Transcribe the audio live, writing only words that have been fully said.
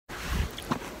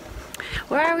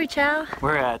Where are we, Chow?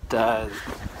 We're at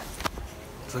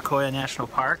Sequoia National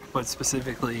Park, but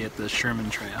specifically at the Sherman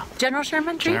Trail. General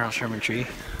Sherman tree? General Sherman tree.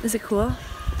 Is it cool?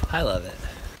 I love it.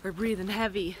 We're breathing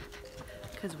heavy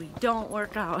because we don't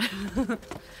work out.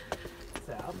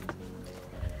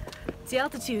 It's the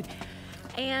altitude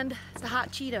and it's the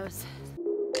hot Cheetos.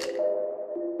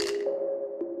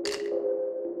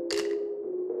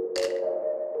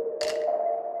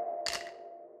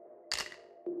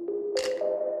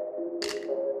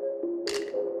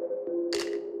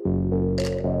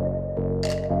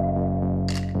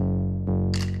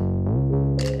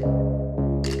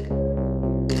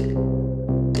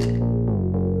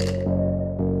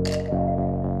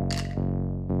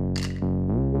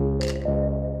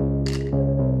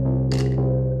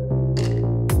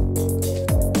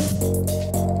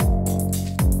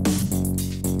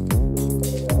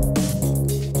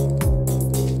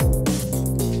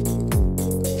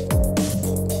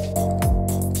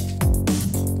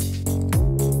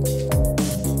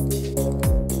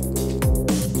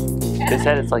 They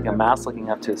said it's like a mouse looking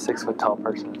up to a 6 foot tall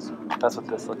person. That's what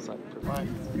this looks like.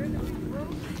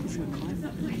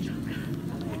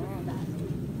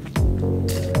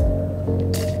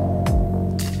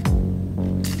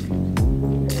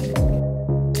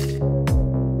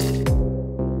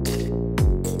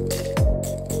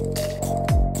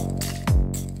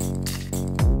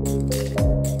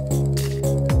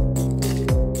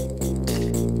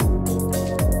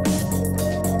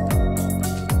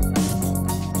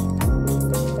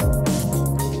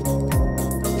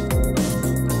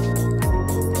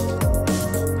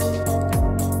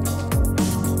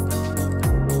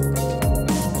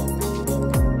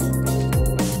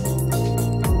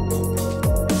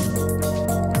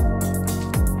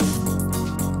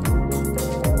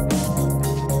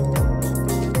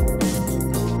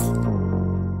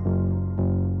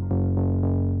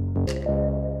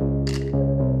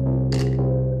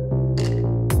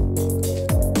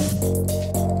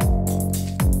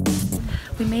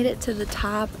 We made it to the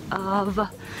top of,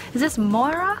 is this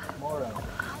Moro?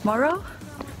 Moro?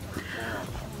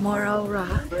 Moro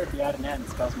Rock. If you add an N, it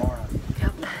spells Moro.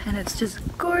 Yep, and it's just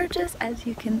gorgeous as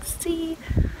you can see.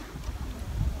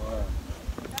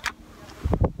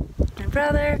 My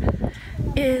brother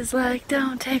is like,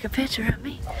 don't take a picture of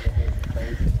me.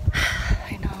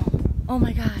 I know. Oh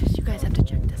my gosh, you guys have to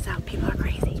check this out. People are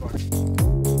crazy.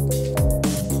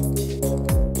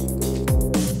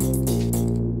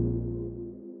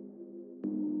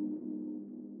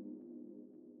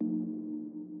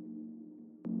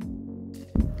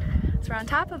 So we're on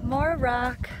top of Moro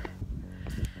Rock.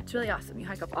 It's really awesome. You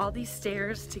hike up all these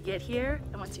stairs to get here,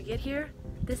 and once you get here,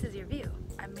 this is your view.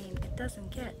 I mean, it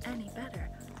doesn't get any better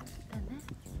than this.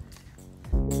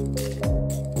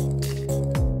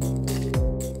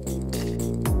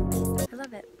 I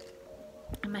love it.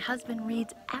 And my husband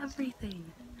reads everything.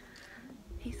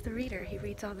 He's the reader. He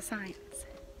reads all the signs.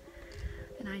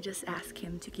 And I just ask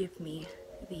him to give me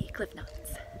the Cliff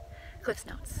Notes. Cliff's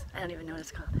Notes. I don't even know what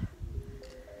it's called.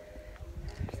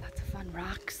 There's lots of fun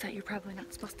rocks that you're probably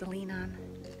not supposed to lean on.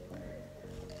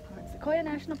 We're in Sequoia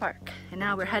National Park. And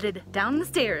now we're headed down the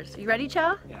stairs. Are you ready,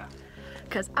 Chow? Yeah.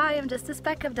 Cause I am just a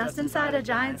speck of dust inside a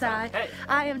giant's eye. Hey.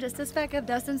 I am just a speck of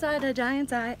dust inside a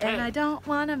giant's eye. And I don't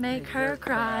want to make her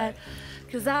cry.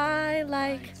 Cause I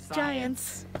like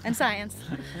giants and science.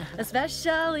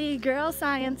 Especially girl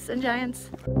science and giants.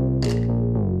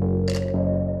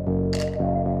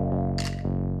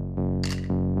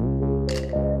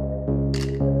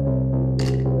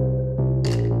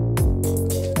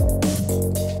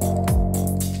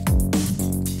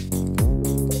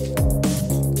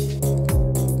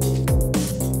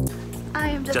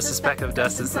 Just a speck of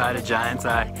dust inside a giant's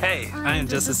eye. Hey, I am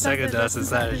just a speck of dust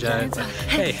inside a giant's eye.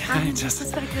 Hey, I am just a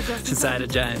speck of dust inside a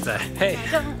giant's eye. Hey, I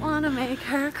don't want to make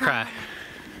her cry.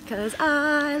 Cause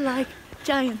I like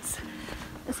giants.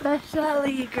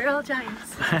 Especially girl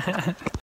giants.